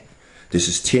can't. This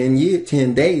is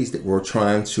 10 days that we're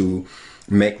trying to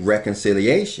make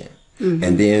reconciliation.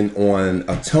 And then on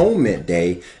Atonement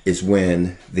Day is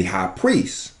when the high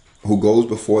priest, who goes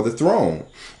before the throne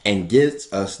and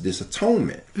gets us this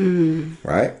atonement,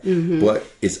 right? But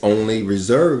it's only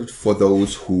reserved for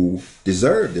those who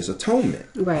deserve this atonement.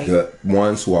 Right. The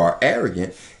ones who are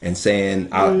arrogant and saying,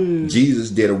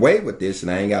 Jesus did away with this and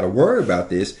I ain't got to worry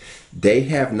about this. They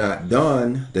have not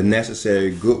done the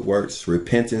necessary good works,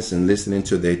 repentance, and listening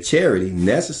to their charity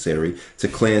necessary to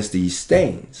cleanse these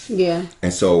stains. Yeah.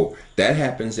 And so that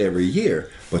happens every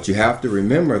year. But you have to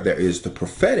remember there is the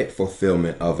prophetic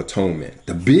fulfillment of atonement.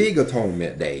 The big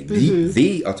atonement day,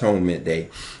 the atonement day.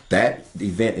 That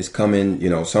event is coming,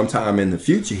 sometime in the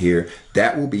future here.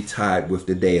 That will be tied with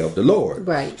the day of the Lord.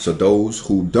 Right. So those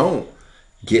who don't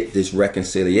get this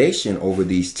reconciliation over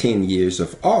these 10 years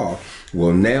of awe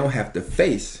will now have to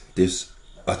face this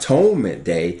atonement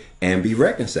day and be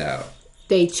reconciled.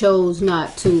 They chose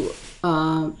not to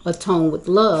atone with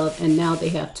love, and now they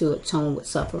have to atone with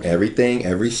suffering.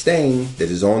 Every stain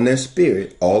that is on their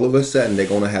spirit, all of a sudden they're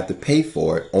going to have to pay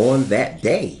for it on that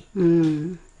day.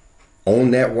 On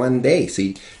that one day.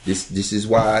 See, this is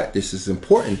why this is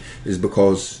important, is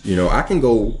because, I can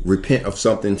go repent of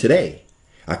something today.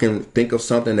 I can think of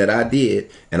something that I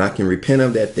did and I can repent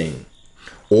of that thing.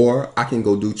 Or I can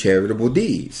go do charitable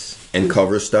deeds and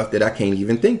cover stuff that I can't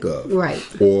even think of. Right.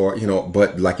 Or,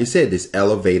 but like you said, this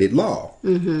elevated law.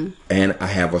 And I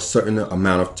have a certain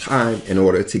amount of time in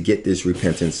order to get this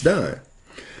repentance done.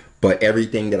 But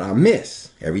everything that I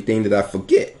miss, everything that I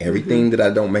forget, everything that I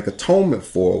don't make atonement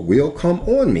for will come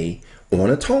on me on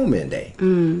Atonement Day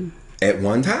at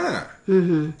one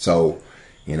time. So,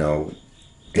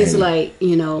 it's like,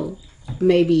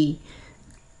 maybe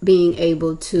being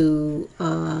able to,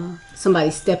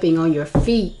 somebody stepping on your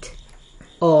feet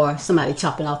or somebody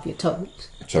chopping off your toes.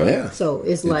 So, yeah. So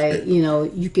it's like,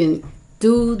 you can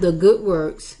do the good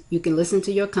works, you can listen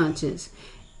to your conscience,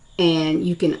 and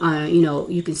you can,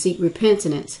 you can seek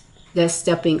repentance that's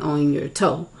stepping on your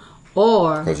toe.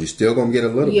 Or because you're still gonna get a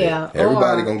little bit.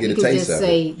 Everybody gonna get a taste of it. You can just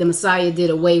say the Messiah did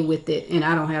away with it, and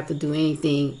I don't have to do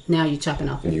anything. Now you're chopping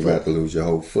off your foot. You have to lose your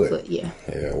whole foot.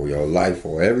 Or your life,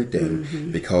 or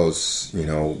everything, because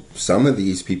some of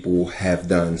these people have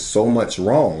done so much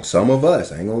wrong. Some of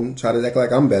us, I ain't gonna try to act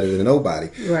like I'm better than nobody.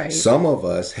 Right. Some of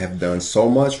us have done so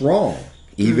much wrong,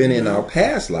 even in our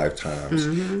past lifetimes,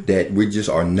 that we just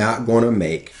are not gonna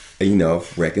make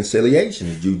enough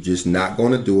reconciliation. You're just not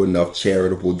going to do enough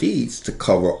charitable deeds to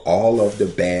cover all of the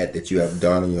bad that you have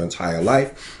done in your entire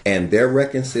life, and their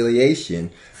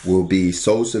reconciliation will be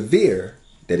so severe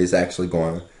that it's actually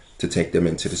going to take them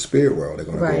into the spirit world. They're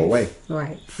going to go away.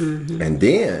 Right. And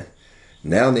then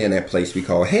now they're in that place we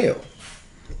call hell,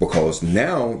 because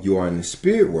now you are in the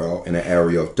spirit world in an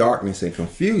area of darkness and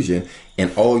confusion,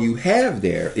 and all you have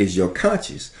there is your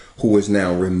conscience, who is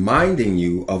now reminding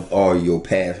you of all your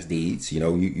past deeds.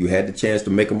 You had the chance to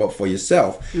make them up for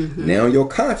yourself. Now your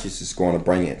conscience is going to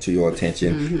bring it to your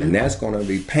attention, and that's going to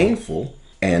be painful.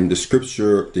 And the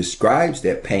scripture describes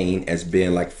that pain as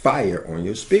being like fire on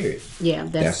your spirit. Yeah,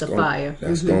 that's the fire.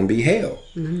 That's going to be hell.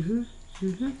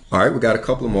 All right, we got a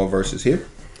couple of more verses here.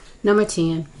 Number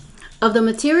 10. Of the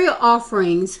material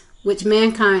offerings which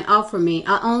mankind offer me,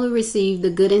 I only receive the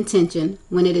good intention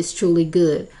when it is truly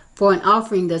good. For an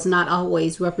offering does not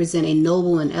always represent a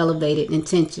noble and elevated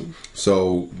intention.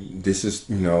 So this is,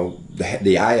 the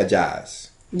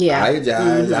ayajize. Yeah.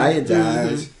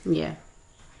 Ayajize. Yeah.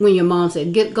 When your mom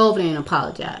said, go over there and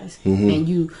apologize. And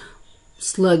you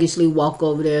sluggishly walk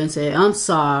over there and say, I'm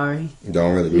sorry.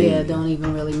 Don't really mean it. Yeah, don't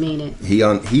even really mean it.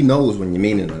 He knows when you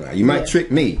mean it or not. You might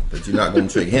trick me, but you're not going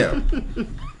to trick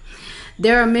him.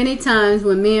 There are many times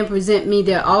when men present me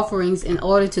their offerings in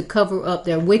order to cover up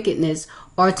their wickedness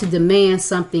or to demand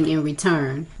something in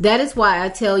return. That is why I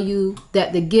tell you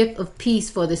that the gift of peace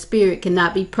for the spirit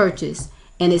cannot be purchased,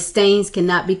 and its stains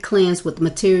cannot be cleansed with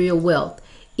material wealth,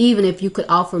 even if you could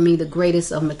offer me the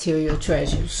greatest of material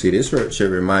treasures. See, this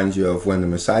should remind you of when the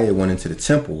Messiah went into the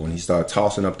temple, when he started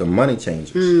tossing up the money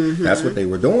changers. That's what they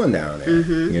were doing down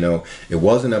there. It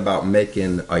wasn't about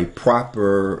making a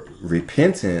proper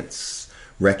repentance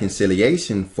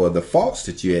reconciliation for the faults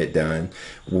that you had done.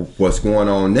 What's going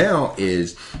on now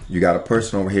is you got a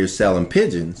person over here selling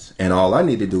pigeons, and all I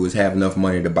need to do is have enough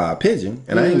money to buy a pigeon,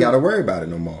 and I ain't got to worry about it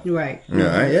no more. Right.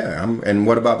 And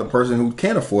what about the person who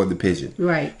can't afford the pigeon?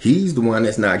 Right. He's the one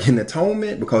that's not getting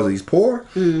atonement because he's poor.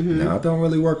 No, it don't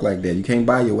really work like that. You can't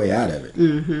buy your way out of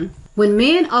it. When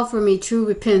men offer me true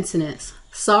repentance,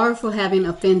 sorry for having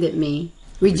offended me,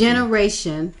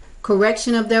 regeneration,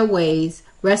 correction of their ways,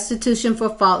 restitution for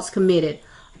faults committed,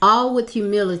 all with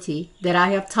humility that I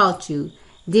have taught you,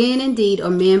 then indeed are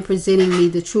men presenting me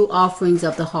the true offerings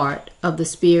of the heart, of the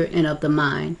spirit, and of the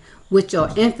mind, which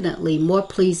are infinitely more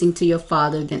pleasing to your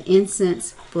Father than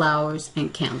incense, flowers,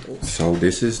 and candles. So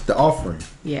this is the offering.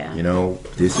 Yeah.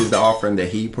 This is the offering that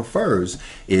he prefers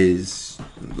is,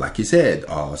 like you said,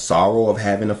 sorrow of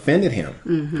having offended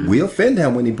him. We offend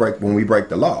him when we break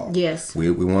the law. Yes.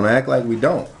 We want to act like we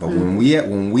don't. But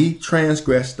when we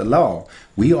transgress the law,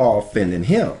 we are offending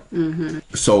him.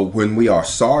 So when we are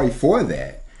sorry for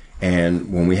that,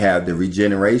 and when we have the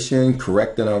regeneration,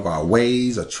 correcting of our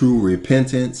ways, a true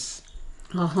repentance,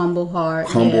 a humble heart,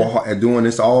 heart, doing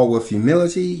this all with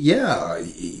humility.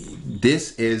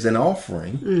 This is an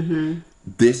offering.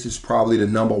 This is probably the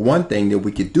number one thing that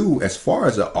we could do as far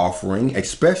as an offering,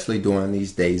 especially during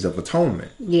these days of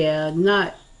atonement. It's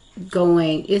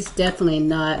definitely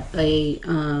not a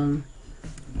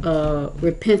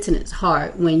repentance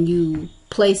heart when you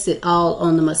place it all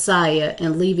on the Messiah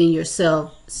and leaving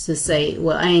yourself to say,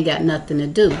 well, I ain't got nothing to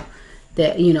do.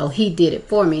 That, he did it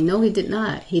for me. No, he did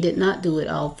not. He did not do it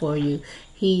all for you.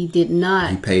 He did not.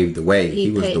 He paved the way. He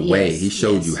was the way. He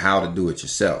showed you how to do it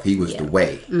yourself. He was the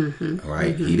way. All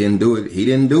right. He didn't do it.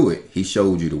 He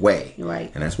showed you the way.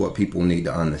 Right. And that's what people need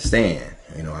to understand.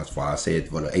 That's why I said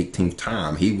for the 18th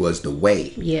time, he was the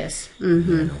way. Yes.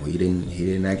 He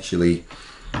didn't actually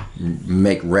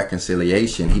make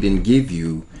reconciliation. He didn't give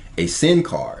you a sin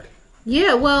card.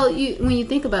 Yeah. Well, when you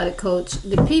think about it, Coach,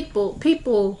 the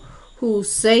people who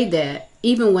say that,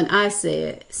 even when I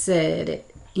said it,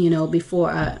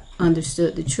 before I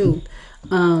understood the truth,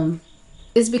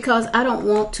 it's because I don't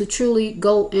want to truly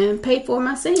go and pay for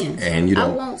my sins. And I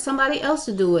want somebody else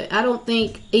to do it. I don't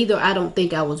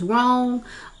think I was wrong,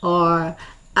 or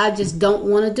I just don't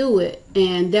want to do it.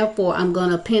 And therefore, I'm going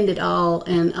to append it all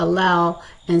and allow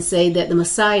and say that the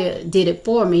Messiah did it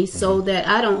for me so that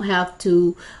I don't have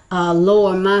to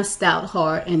lower my stout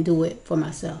heart and do it for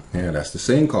myself. Yeah, that's the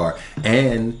sin card.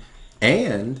 And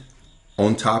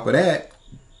on top of that,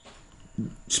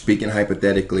 speaking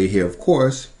hypothetically here, of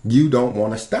course, you don't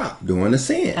want to stop doing the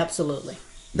sin. Absolutely.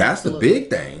 That's the big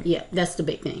thing. Yeah, that's the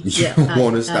big thing. You don't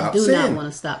want to stop sin. I do not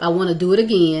want to stop. I want to do it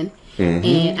again.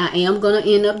 And I am going to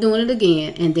end up doing it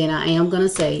again. And then I am going to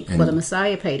say, well, the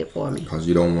Messiah paid it for me. Because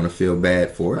you don't want to feel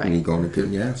bad for it. Right. And you're going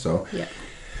to,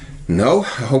 No, I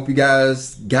hope you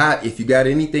guys if you got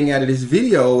anything out of this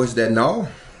video, is that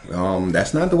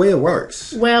that's not the way it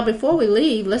works. Well, before we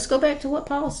leave, let's go back to what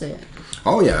Paul said.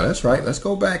 Oh, yeah, that's right. Let's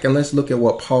go back and let's look at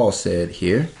what Paul said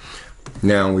here.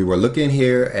 Now, we were looking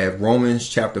here at Romans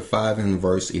chapter 5 and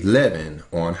verse 11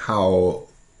 on how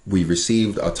we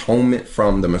received atonement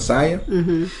from the Messiah.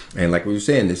 And like we were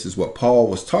saying, this is what Paul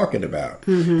was talking about.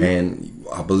 And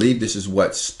I believe this is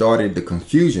what started the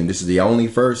confusion. This is the only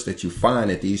verse that you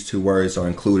find that these two words are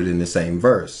included in the same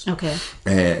verse. Okay.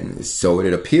 And so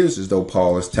it appears as though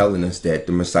Paul is telling us that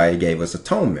the Messiah gave us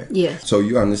atonement. Yes. So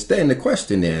you understand the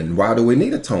question then, why do we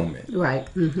need atonement? Right.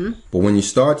 But when you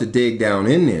start to dig down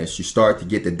in this, you start to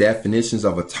get the definitions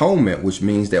of atonement, which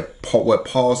means that what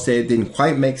Paul said didn't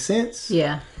quite make sense.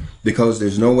 Yeah. Because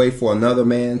there's no way for another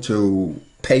man to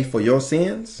pay for your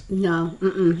sins? No.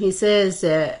 He says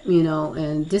that,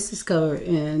 and this is covered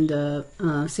in the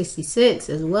 66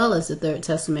 as well as the Third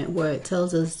Testament, where it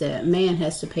tells us that man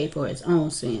has to pay for his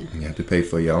own sin. You have to pay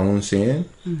for your own sin?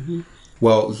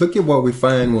 Well, look at what we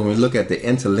find when we look at the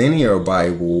interlinear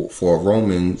Bible for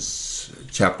Romans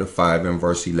chapter 5 and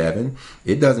verse 11.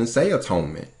 It doesn't say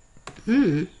atonement.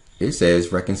 It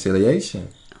says reconciliation.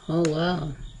 Oh,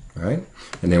 wow. Right?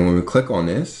 And then when we click on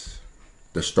this,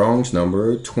 the Strong's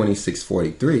number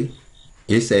 2643,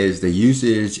 it says the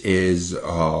usage is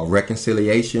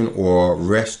reconciliation or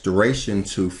restoration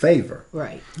to favor.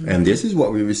 Right. And this is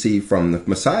what we received from the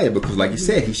Messiah because, like you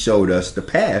said, he showed us the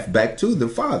path back to the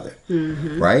Father.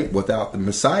 Right? Without the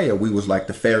Messiah, we was like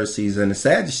the Pharisees and the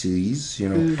Sadducees,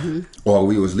 or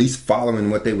we was at least following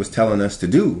what they was telling us to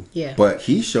do. Yeah. But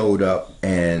he showed up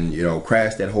and,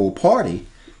 crashed that whole party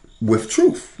with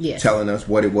truth, Yes. telling us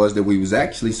what it was that we was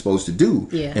actually supposed to do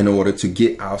in order to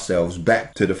get ourselves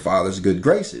back to the Father's good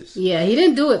graces. Yeah, he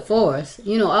didn't do it for us.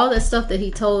 You know, all that stuff that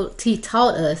he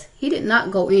taught us, he did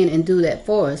not go in and do that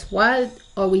for us. Why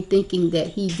are we thinking that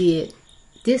he did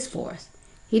this for us?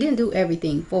 He didn't do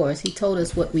everything for us. He told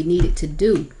us what we needed to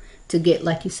do to get,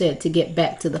 like you said, to get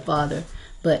back to the Father,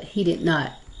 but he did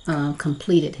not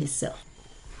complete it himself.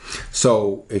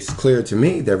 So it's clear to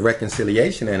me that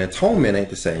reconciliation and atonement ain't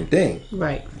the same thing.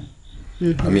 Right.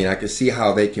 I mean, I can see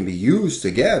how they can be used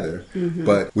together,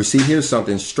 but we see here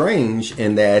something strange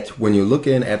in that when you're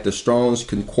looking at the Strong's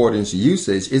Concordance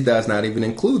usage, it does not even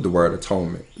include the word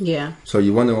atonement. Yeah. So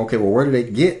you wonder, okay, well, where do they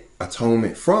get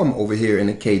atonement from over here in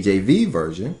the KJV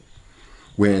version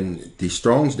when the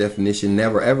Strong's definition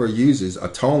never ever uses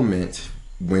atonement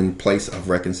in place of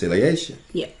reconciliation?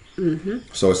 Yeah.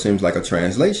 So it seems like a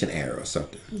translation error or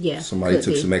something. Yeah. Somebody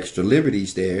took some extra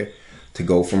liberties there to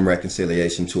go from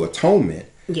reconciliation to atonement.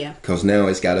 Yeah. Because now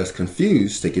it's got us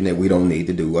confused, thinking that we don't need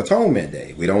to do Atonement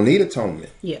Day. We don't need atonement.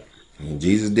 Yeah. And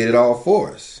Jesus did it all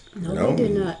for us. No, he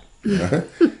did not.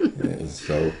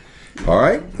 So, all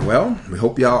right. Well, we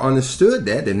hope y'all understood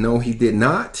that. And no, he did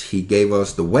not. He gave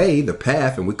us the way, the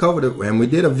path, and we covered it. And we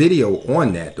did a video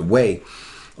on that, the way.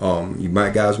 You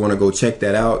might guys want to go check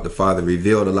that out. The Father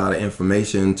revealed a lot of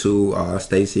information to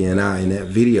Stacy and I in that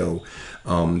video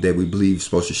that we believe is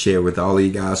supposed to share with all of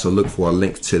you guys. So look for a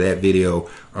link to that video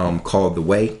called The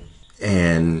Way.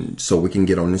 And so we can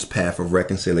get on this path of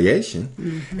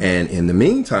reconciliation. And in the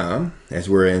meantime, as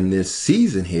we're in this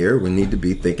season here, we need to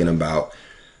be thinking about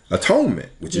atonement,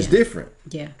 which is different.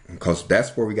 Yeah. Because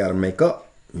that's where we got to make up.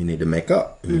 You need to make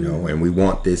up, you know, and we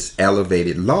want this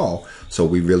elevated law. So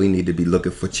we really need to be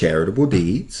looking for charitable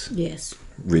deeds. Yes.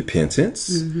 Repentance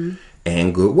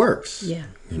and good works. Yeah.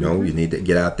 You know, you need to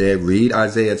get out there, read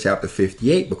Isaiah chapter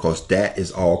 58, because that is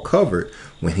all covered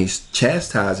when he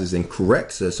chastises and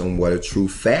corrects us on what a true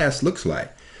fast looks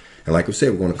like. And like I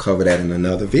said, we're going to cover that in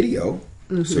another video.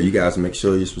 So you guys make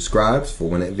sure you subscribe for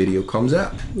when that video comes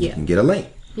out. Yeah. You can get a link.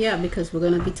 Yeah, because we're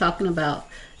going to be talking about,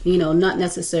 you know, not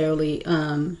necessarily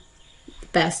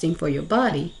fasting for your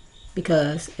body,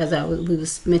 because as we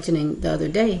was mentioning the other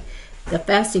day, the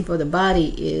fasting for the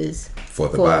body is for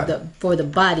the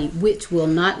body, which will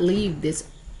not leave this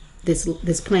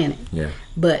planet. Yeah.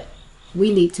 But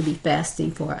we need to be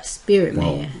fasting for our spirit,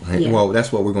 man. Well,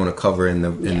 that's what we're going to cover in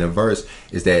the verse,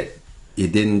 is that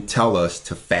it didn't tell us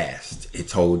to fast. It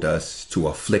told us to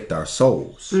afflict our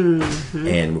souls. And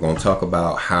we're going to talk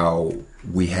about how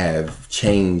we have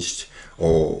changed,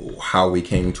 or how we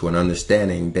came to an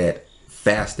understanding that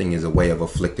fasting is a way of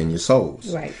afflicting your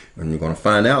souls. Right. And you're going to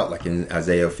find out, like in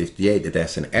Isaiah 58, that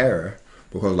that's an error.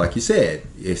 Because like you said,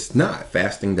 it's not.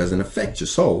 Fasting doesn't affect your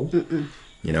soul.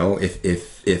 You know,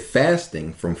 if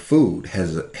fasting from food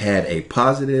has had a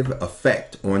positive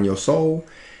effect on your soul,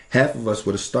 half of us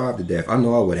would have starved to death. I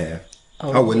know I would have.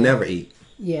 I would never eat.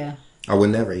 Yeah. I would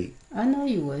never eat. I know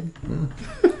you would.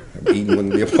 Eating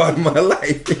wouldn't be a part of my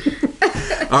life.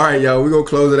 All right, y'all. We're going to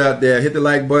close it out there. Hit the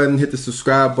like button. Hit the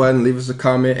subscribe button. Leave us a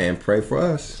comment and pray for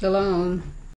us. Shalom.